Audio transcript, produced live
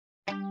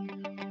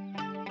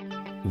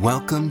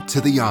Welcome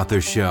to The Author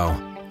Show,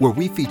 where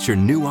we feature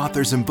new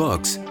authors and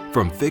books,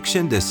 from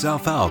fiction to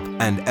self-help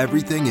and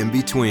everything in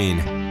between.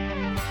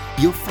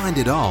 You'll find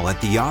it all at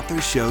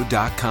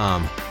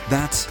theauthorshow.com.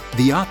 That's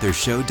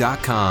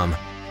theauthorshow.com.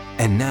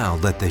 And now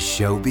let the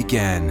show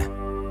begin.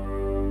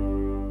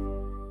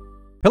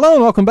 Hello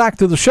and welcome back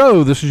to the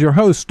show. This is your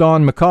host,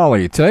 Don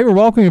McCauley. Today we're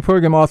welcoming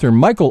program author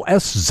Michael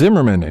S.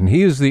 Zimmerman, and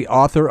he is the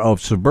author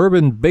of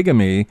Suburban,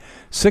 Bigamy,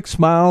 6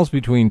 Miles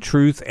Between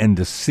Truth and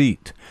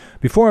Deceit.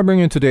 Before I bring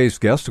in today's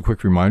guest, a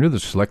quick reminder that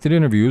selected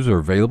interviews are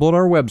available at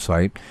our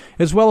website,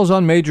 as well as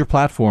on major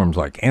platforms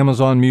like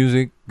Amazon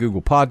Music,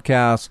 Google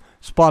Podcasts,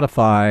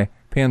 Spotify,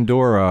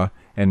 Pandora,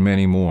 and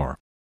many more.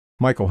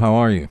 Michael, how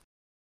are you?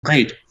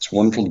 Great. It's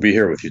wonderful to be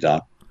here with you,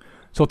 Don.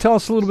 So tell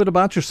us a little bit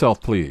about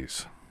yourself,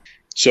 please.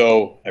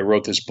 So I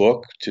wrote this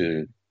book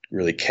to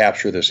really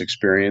capture this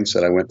experience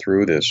that I went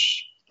through,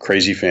 this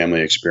crazy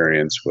family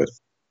experience with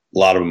a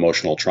lot of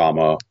emotional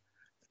trauma.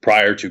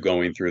 Prior to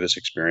going through this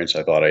experience,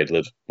 I thought I'd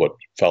lived what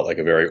felt like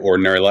a very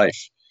ordinary life.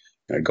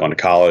 I'd gone to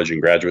college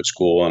and graduate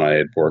school, and I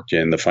had worked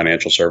in the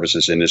financial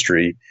services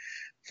industry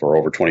for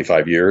over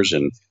 25 years.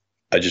 And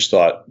I just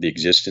thought the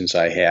existence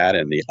I had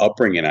and the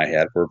upbringing I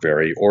had were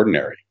very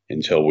ordinary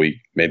until we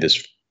made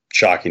this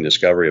shocking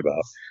discovery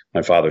about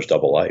my father's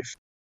double life.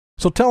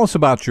 So tell us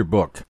about your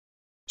book.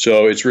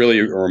 So it's really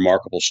a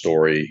remarkable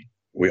story.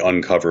 We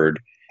uncovered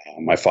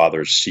my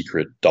father's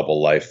secret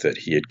double life that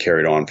he had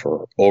carried on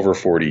for over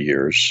 40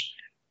 years,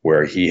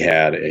 where he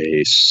had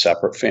a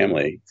separate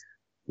family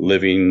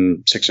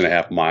living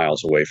 6.5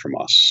 miles away from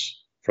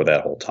us for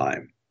that whole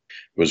time.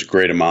 It was a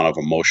great amount of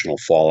emotional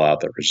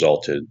fallout that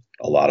resulted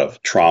a lot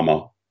of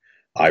trauma.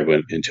 I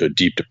went into a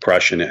deep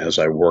depression as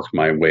I worked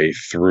my way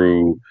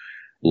through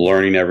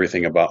learning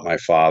everything about my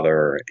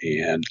father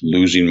and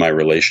losing my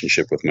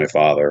relationship with my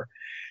father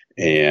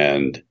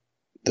and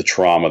the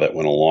trauma that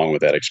went along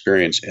with that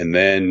experience, and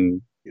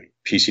then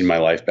piecing my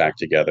life back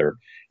together.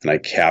 And I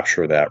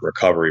capture that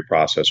recovery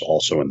process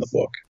also in the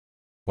book.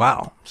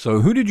 Wow. So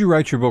who did you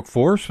write your book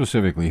for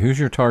specifically? Who's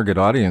your target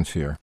audience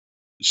here?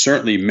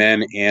 Certainly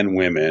men and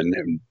women,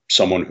 and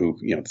someone who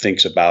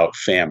thinks about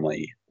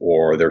family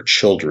or their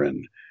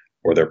children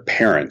or their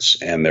parents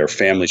and their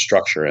family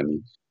structure,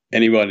 and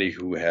anybody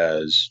who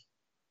has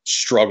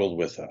struggled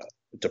with a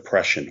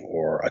depression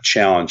or a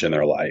challenge in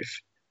their life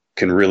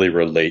can really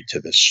relate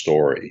to this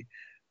story.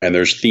 And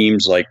there's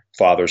themes like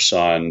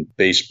father-son,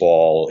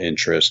 baseball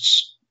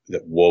interests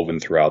that woven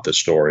throughout the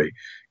story.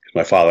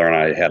 My father and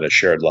I had a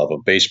shared love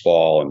of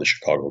baseball and the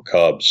Chicago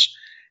Cubs.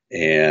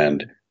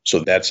 And so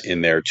that's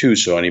in there too.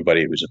 So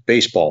anybody who's a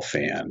baseball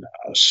fan,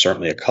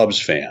 certainly a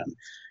Cubs fan,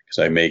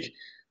 because I make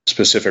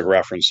specific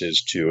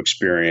references to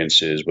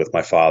experiences with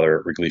my father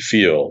at Wrigley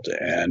Field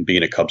and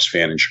being a Cubs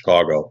fan in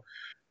Chicago.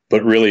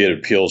 But really it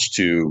appeals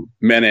to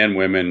men and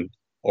women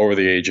over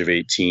the age of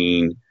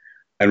 18,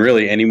 and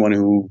really anyone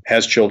who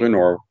has children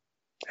or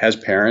has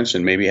parents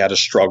and maybe had a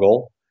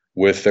struggle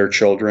with their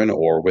children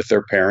or with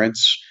their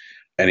parents,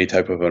 any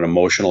type of an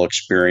emotional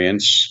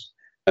experience.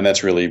 And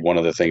that's really one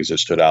of the things that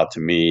stood out to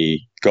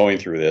me going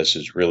through this,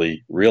 is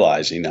really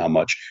realizing how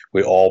much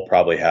we all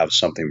probably have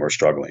something we're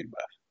struggling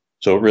with.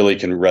 So it really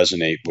can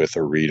resonate with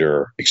a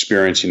reader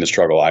experiencing the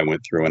struggle I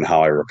went through and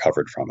how I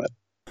recovered from it.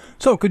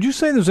 So could you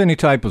say there's any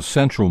type of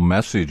central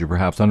message or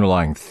perhaps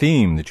underlying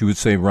theme that you would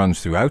say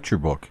runs throughout your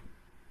book?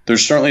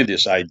 There's certainly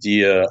this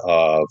idea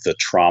of the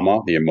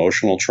trauma, the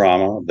emotional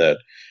trauma that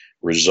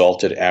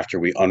resulted after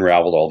we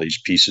unraveled all these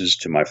pieces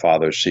to my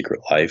father's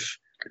secret life,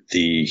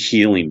 the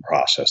healing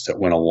process that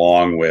went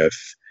along with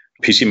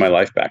piecing my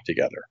life back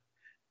together.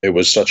 It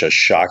was such a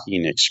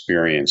shocking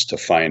experience to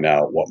find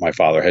out what my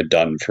father had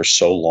done for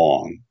so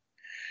long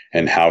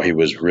and how he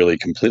was really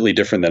completely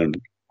different than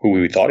who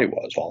we thought he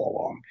was all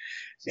along,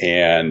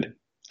 and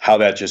how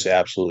that just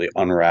absolutely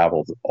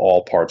unraveled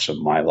all parts of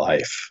my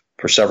life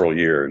for several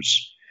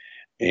years.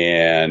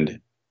 And,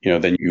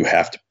 then you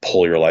have to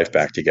pull your life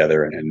back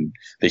together, and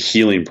the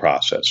healing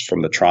process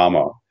from the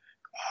trauma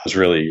is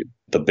really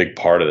the big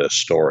part of this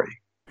story.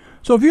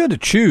 So if you had to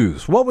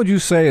choose, what would you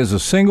say is the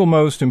single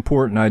most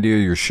important idea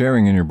you're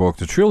sharing in your book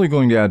that's really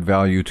going to add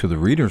value to the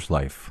reader's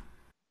life?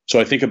 So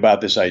I think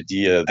about this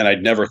idea, and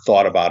I'd never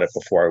thought about it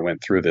before I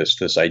went through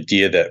this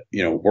idea that,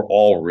 we're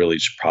all really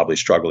probably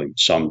struggling with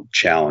some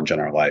challenge in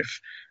our life,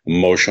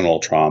 emotional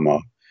trauma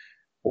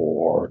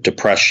or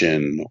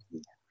depression,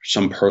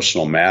 some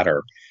personal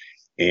matter.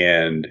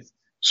 And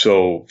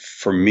so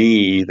for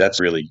me, that's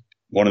really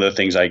one of the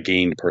things I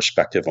gained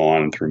perspective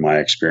on through my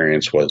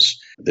experience, was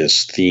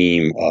this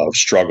theme of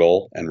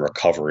struggle and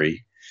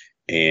recovery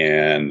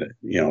and,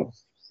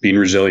 being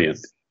resilient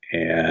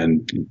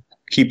and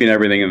keeping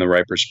everything in the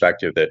right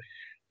perspective, that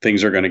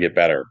things are going to get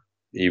better.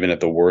 Even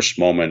at the worst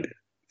moment,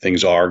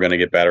 things are going to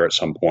get better at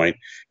some point,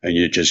 and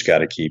you just got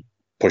to keep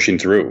pushing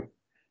through.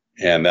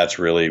 And that's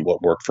really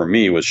what worked for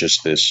me, was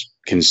just this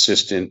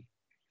consistent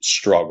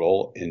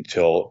struggle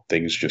until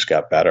things just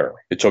got better.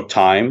 It took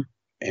time,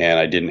 and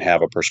I didn't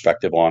have a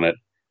perspective on it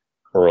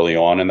early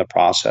on in the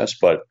process.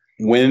 But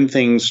when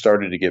things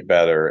started to get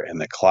better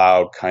and the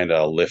cloud kind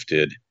of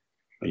lifted,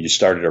 you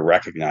started to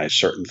recognize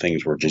certain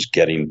things were just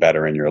getting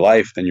better in your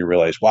life, then you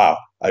realize, wow,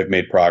 I've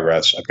made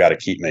progress. I've got to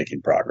keep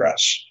making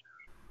progress.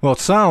 Well, it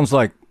sounds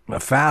like a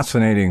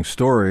fascinating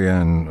story,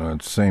 and at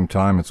the same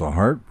time, it's a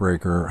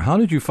heartbreaker. How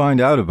did you find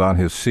out about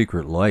his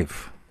secret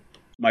life?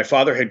 My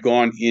father had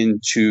gone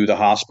into the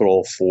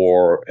hospital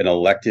for an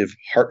elective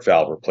heart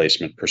valve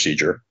replacement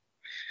procedure,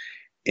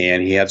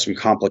 and he had some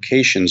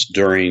complications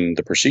during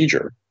the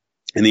procedure.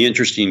 And the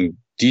interesting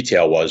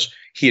detail was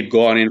he had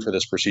gone in for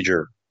this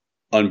procedure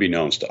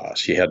unbeknownst to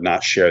us. He had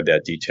not shared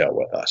that detail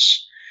with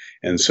us.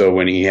 And so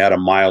when he had a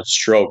mild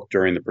stroke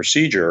during the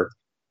procedure,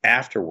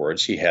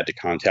 afterwards, he had to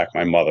contact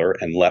my mother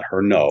and let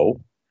her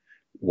know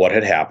what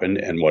had happened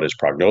and what his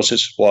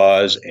prognosis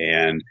was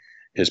and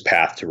his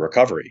path to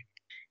recovery.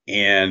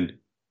 And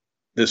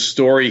the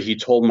story he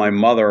told my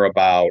mother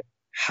about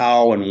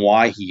how and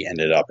why he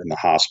ended up in the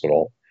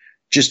hospital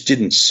just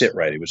didn't sit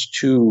right. It was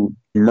too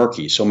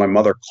murky. So my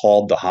mother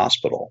called the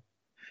hospital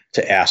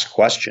to ask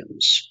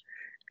questions.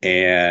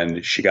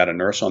 And she got a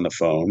nurse on the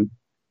phone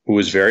who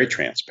was very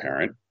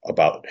transparent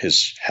about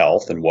his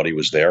health and what he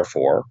was there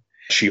for.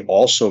 She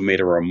also made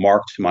a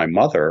remark to my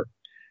mother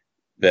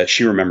that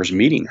she remembers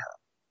meeting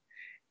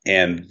her.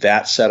 And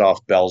that set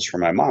off bells for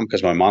my mom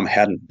because my mom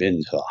hadn't been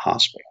to the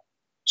hospital.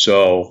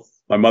 So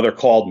my mother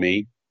called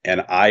me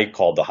and I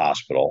called the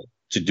hospital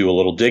to do a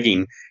little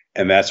digging.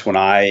 And that's when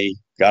I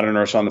got a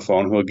nurse on the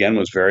phone who, again,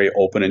 was very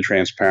open and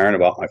transparent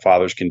about my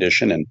father's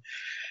condition. And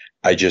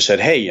I just said,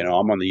 hey, I'm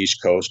on the East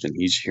Coast and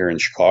he's here in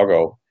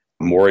Chicago.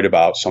 I'm worried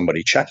about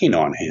somebody checking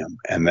on him.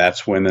 And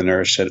that's when the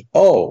nurse said,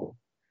 oh,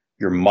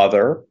 your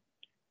mother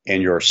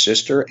and your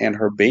sister and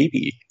her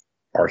baby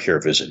are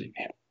here visiting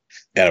him.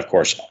 And of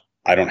course,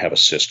 I don't have a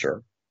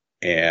sister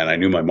and I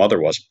knew my mother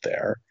wasn't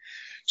there.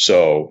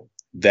 So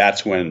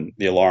that's when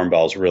the alarm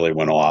bells really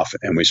went off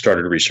and we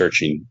started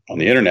researching on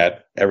the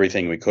internet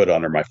everything we could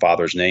under my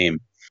father's name.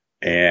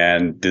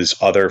 And this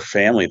other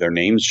family, their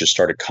names just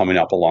started coming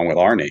up along with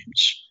our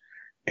names.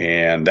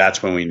 And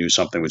that's when we knew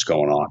something was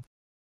going on.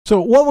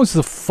 So what was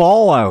the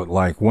fallout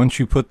like once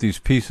you put these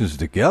pieces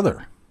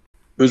together?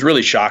 It was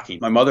really shocking.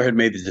 My mother had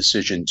made the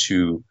decision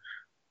to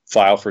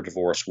file for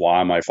divorce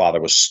while my father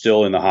was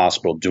still in the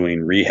hospital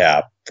doing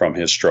rehab from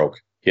his stroke.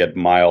 He had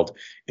mild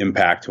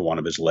impact to one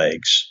of his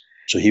legs.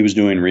 So he was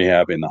doing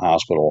rehab in the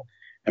hospital.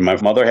 And my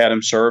mother had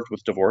him served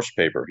with divorce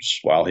papers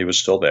while he was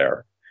still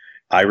there.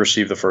 I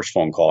received the first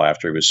phone call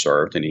after he was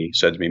served. And he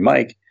said to me,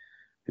 Mike,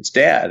 it's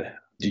Dad.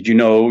 Did you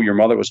know your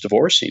mother was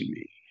divorcing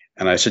me?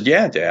 And I said,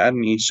 yeah, Dad.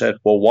 And he said,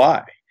 well,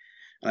 why?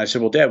 And I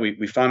said, well, Dad,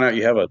 we found out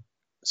you have a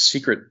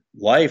secret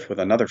life with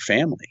another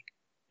family.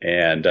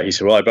 And he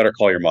said, well, I better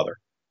call your mother.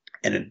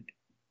 And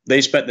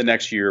they spent the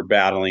next year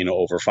battling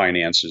over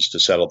finances to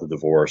settle the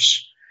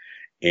divorce.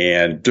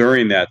 And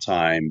during that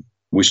time,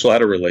 we still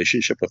had a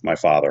relationship with my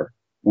father.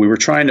 We were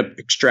trying to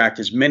extract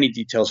as many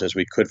details as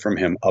we could from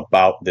him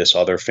about this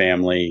other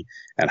family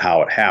and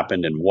how it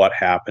happened and what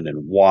happened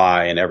and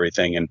why and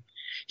everything. And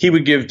he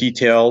would give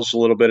details a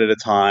little bit at a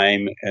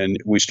time. And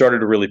we started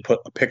to really put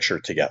a picture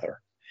together.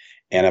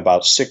 And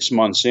about 6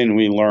 months in,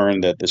 we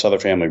learned that this other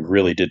family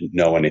really didn't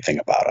know anything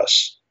about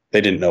us.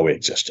 They didn't know we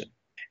existed.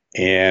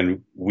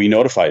 And we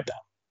notified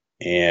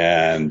them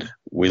and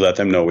we let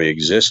them know we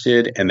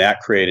existed. And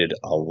that created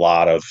a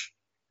lot of,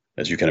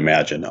 as you can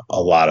imagine,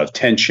 a lot of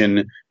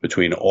tension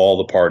between all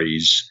the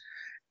parties.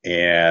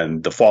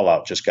 And the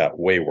fallout just got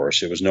way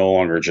worse. It was no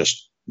longer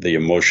just the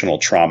emotional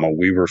trauma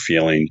we were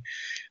feeling.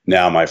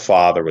 Now my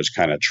father was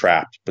kind of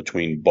trapped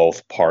between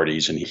both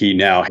parties. And he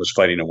now was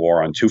fighting a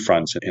war on two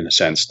fronts in a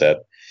sense that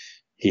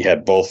he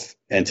had both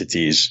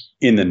entities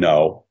in the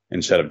know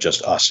instead of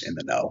just us in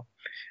the know.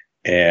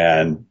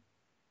 And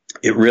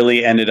it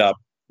really ended up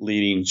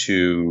leading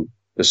to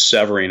the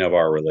severing of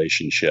our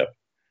relationship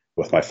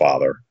with my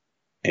father.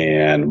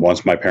 And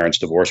once my parents'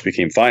 divorce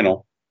became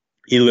final,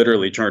 he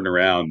literally turned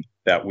around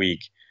that week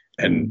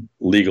and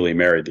legally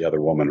married the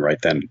other woman right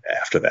then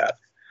after that.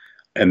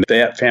 And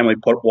that family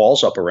put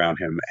walls up around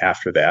him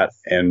after that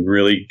and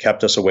really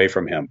kept us away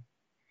from him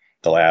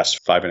the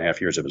last 5.5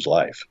 years of his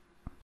life.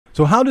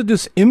 So how did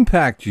this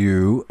impact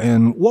you,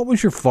 and what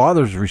was your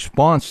father's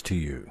response to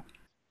you?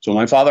 So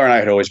my father and I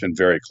had always been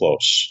very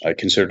close. I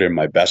considered him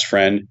my best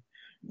friend.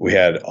 We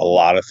had a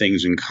lot of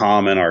things in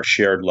common, our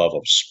shared love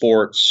of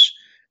sports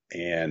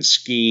and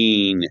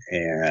skiing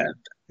and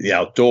the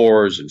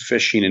outdoors and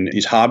fishing and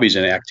these hobbies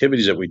and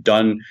activities that we'd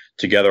done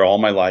together all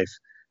my life.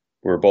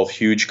 We were both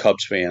huge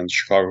Cubs fans,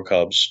 Chicago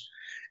Cubs,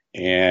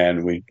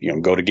 and we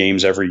go to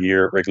games every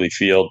year at Wrigley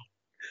Field.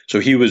 So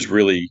he was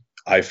really,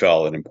 I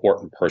felt, an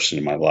important person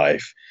in my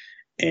life.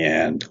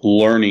 And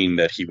learning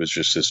that he was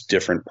just this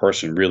different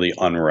person really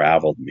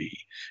unraveled me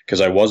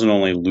because I wasn't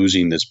only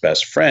losing this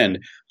best friend,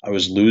 I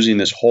was losing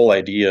this whole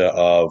idea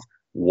of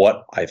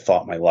what I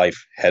thought my life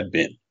had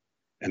been.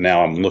 And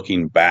now I'm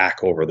looking back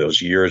over those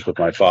years with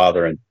my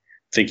father and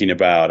thinking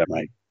about, am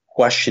I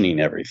questioning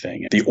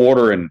everything? The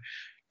order and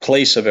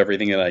place of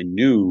everything that I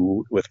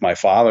knew with my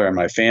father and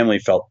my family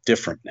felt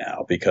different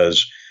now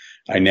because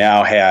I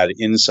now had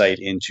insight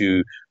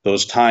into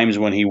those times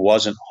when he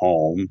wasn't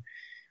home,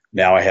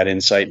 now I had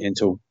insight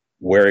into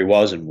where he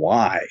was and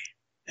why,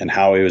 and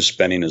how he was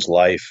spending his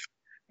life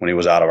when he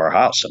was out of our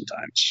house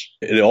sometimes.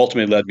 It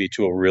ultimately led me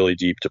to a really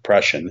deep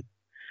depression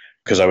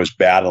because I was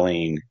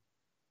battling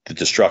the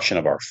destruction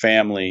of our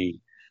family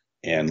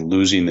and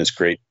losing this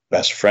great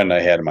best friend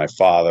I had in my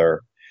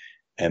father,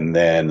 and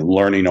then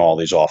learning all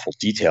these awful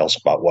details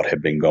about what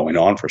had been going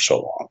on for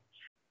so long.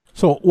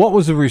 So what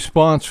was the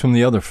response from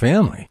the other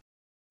family?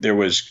 There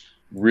was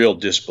real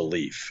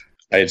disbelief.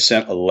 I had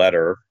sent a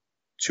letter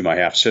to my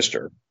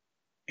half-sister,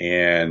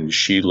 and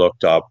she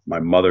looked up my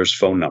mother's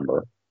phone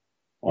number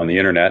on the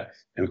internet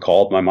and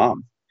called my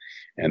mom.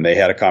 And they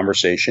had a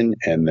conversation,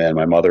 and then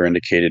my mother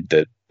indicated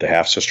that the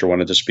half-sister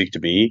wanted to speak to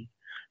me.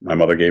 My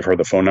mother gave her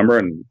the phone number,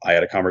 and I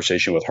had a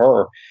conversation with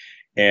her.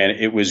 And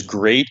it was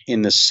great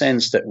in the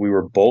sense that we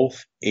were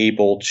both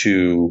able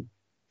to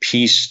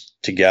piece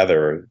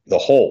together the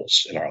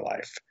holes in our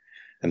life.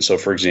 And so,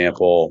 for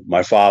example,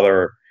 my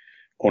father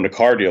owned a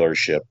car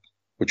dealership,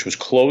 which was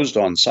closed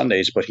on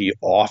Sundays, but he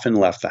often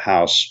left the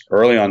house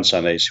early on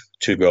Sundays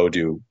to go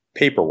do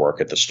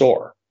paperwork at the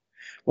store.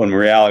 When in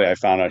reality, I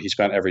found out he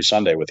spent every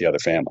Sunday with the other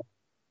family.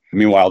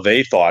 Meanwhile,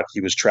 they thought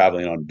he was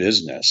traveling on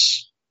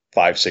business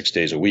 5-6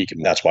 days a week,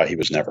 and that's why he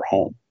was never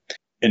home.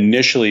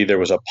 Initially, there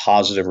was a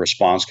positive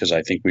response because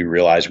I think we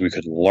realized we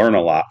could learn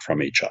a lot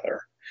from each other.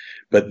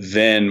 But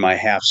then my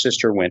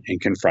half-sister went and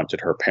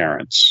confronted her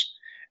parents,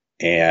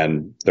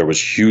 and there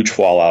was huge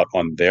fallout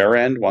on their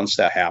end once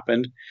that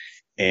happened.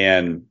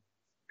 And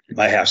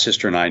my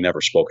half-sister and I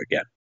never spoke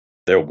again.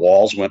 Their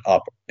walls went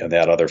up in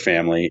that other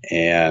family,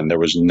 and there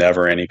was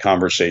never any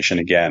conversation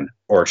again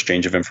or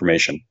exchange of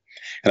information.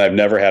 And I've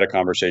never had a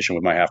conversation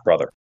with my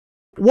half-brother.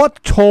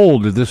 What toll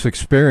did this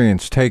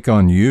experience take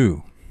on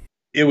you?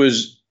 It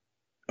was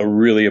a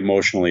really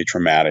emotionally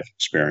traumatic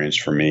experience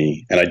for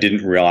me, and I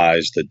didn't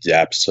realize the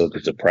depths of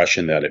the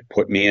depression that it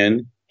put me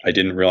in. I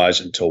didn't realize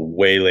it until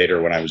way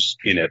later when I was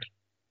in it.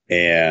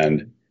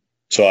 And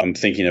so I'm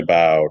thinking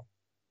about,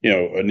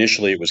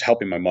 initially it was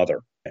helping my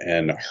mother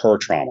and her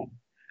trauma.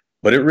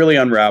 But it really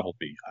unraveled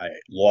me. I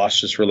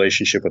lost this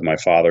relationship with my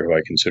father, who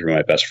I consider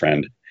my best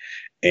friend.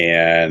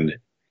 And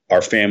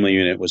our family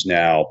unit was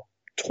now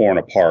torn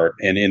apart.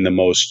 And in the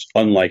most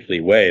unlikely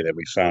way, that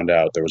we found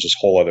out there was this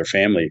whole other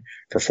family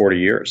for 40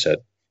 years that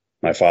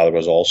my father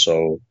was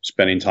also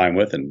spending time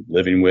with and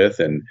living with.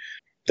 And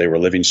they were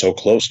living so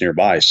close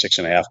nearby,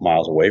 6.5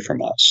 miles away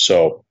from us.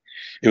 So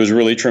it was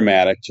really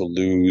traumatic to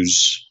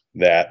lose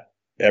that,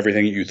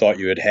 everything you thought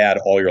you had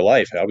all your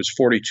life. I was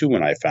 42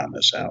 when I found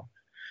this out.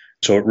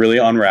 So it really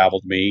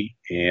unraveled me,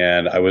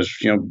 and I was,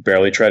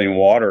 barely treading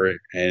water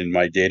in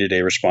my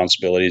day-to-day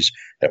responsibilities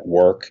at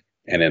work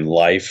and in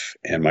life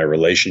and my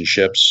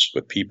relationships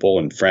with people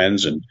and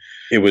friends. And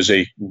it was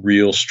a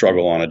real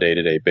struggle on a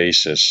day-to-day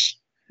basis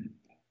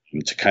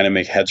to kind of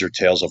make heads or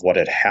tails of what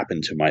had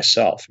happened to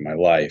myself in my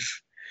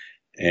life.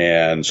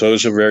 And so it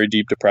was a very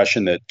deep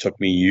depression that took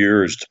me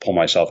years to pull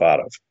myself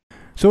out of.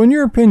 So in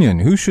your opinion,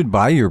 who should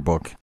buy your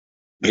book?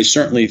 I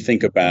certainly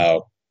think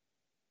about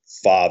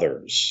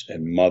fathers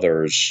and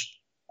mothers,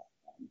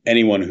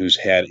 anyone who's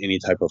had any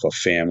type of a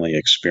family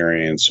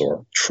experience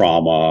or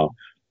trauma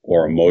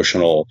or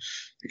emotional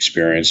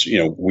experience.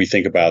 We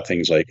think about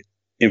things like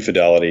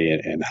infidelity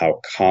and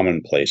how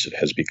commonplace it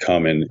has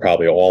become in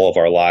probably all of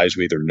our lives.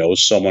 We either know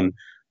someone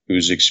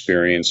who's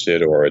experienced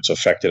it or it's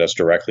affected us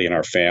directly in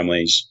our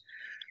families.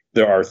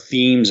 There are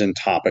themes and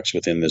topics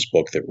within this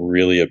book that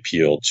really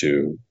appeal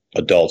to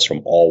adults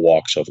from all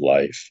walks of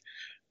life.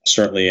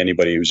 Certainly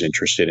anybody who's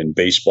interested in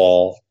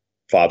baseball,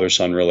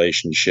 father-son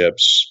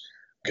relationships,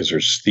 because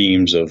there's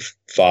themes of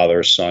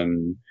father,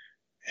 son,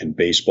 and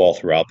baseball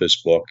throughout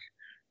this book.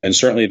 And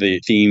certainly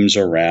the themes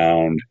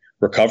around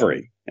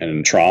recovery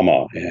and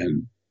trauma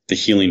and the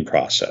healing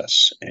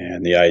process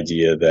and the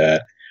idea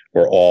that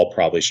we're all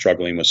probably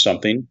struggling with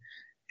something.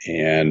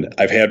 And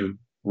I've had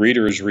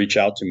readers reach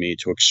out to me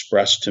to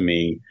express to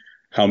me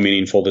how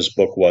meaningful this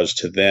book was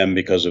to them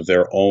because of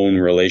their own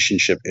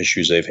relationship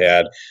issues they've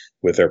had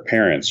with their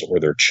parents or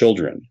their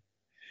children,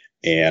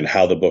 and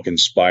how the book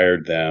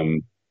inspired them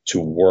to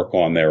work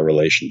on their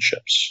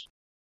relationships.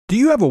 Do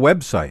you have a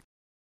website?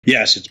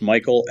 Yes, it's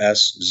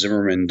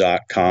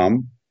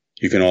michaelszimmerman.com.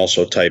 You can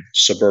also type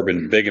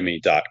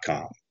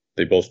suburbanbigamy.com.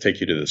 They both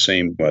take you to the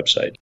same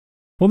website.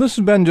 Well, this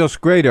has been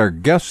just great. Our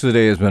guest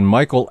today has been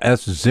Michael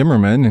S.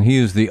 Zimmerman, and he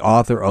is the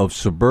author of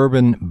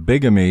Suburban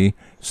Bigamy,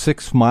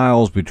 6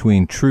 Miles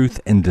Between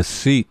Truth and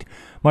Deceit.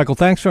 Michael,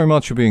 thanks very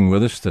much for being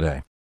with us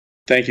today.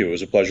 Thank you. It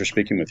was a pleasure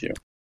speaking with you.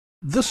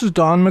 This is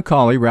Don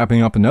McCauley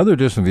wrapping up another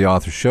edition of The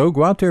Author Show.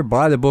 Go out there,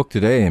 buy the book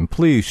today, and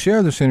please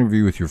share this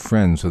interview with your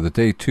friends so that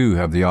they too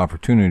have the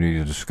opportunity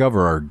to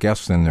discover our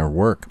guests and their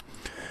work.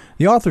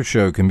 The Author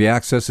Show can be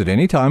accessed at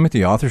any time at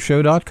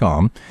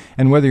theauthorshow.com,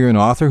 and whether you're an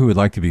author who would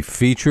like to be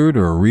featured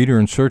or a reader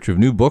in search of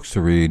new books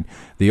to read,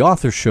 The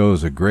Author Show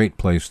is a great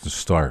place to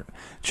start.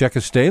 Check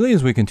us daily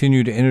as we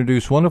continue to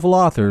introduce wonderful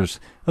authors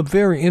of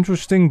very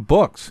interesting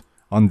books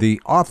on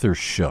The Author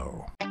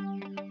Show.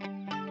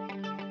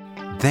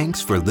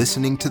 Thanks for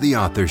listening to The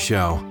Author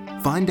Show.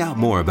 Find out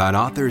more about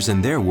authors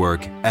and their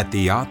work at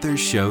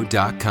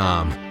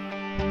theauthorshow.com.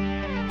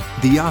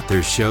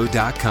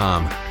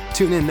 Theauthorshow.com.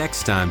 Tune in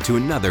next time to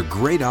another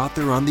great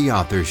author on The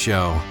Author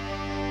Show.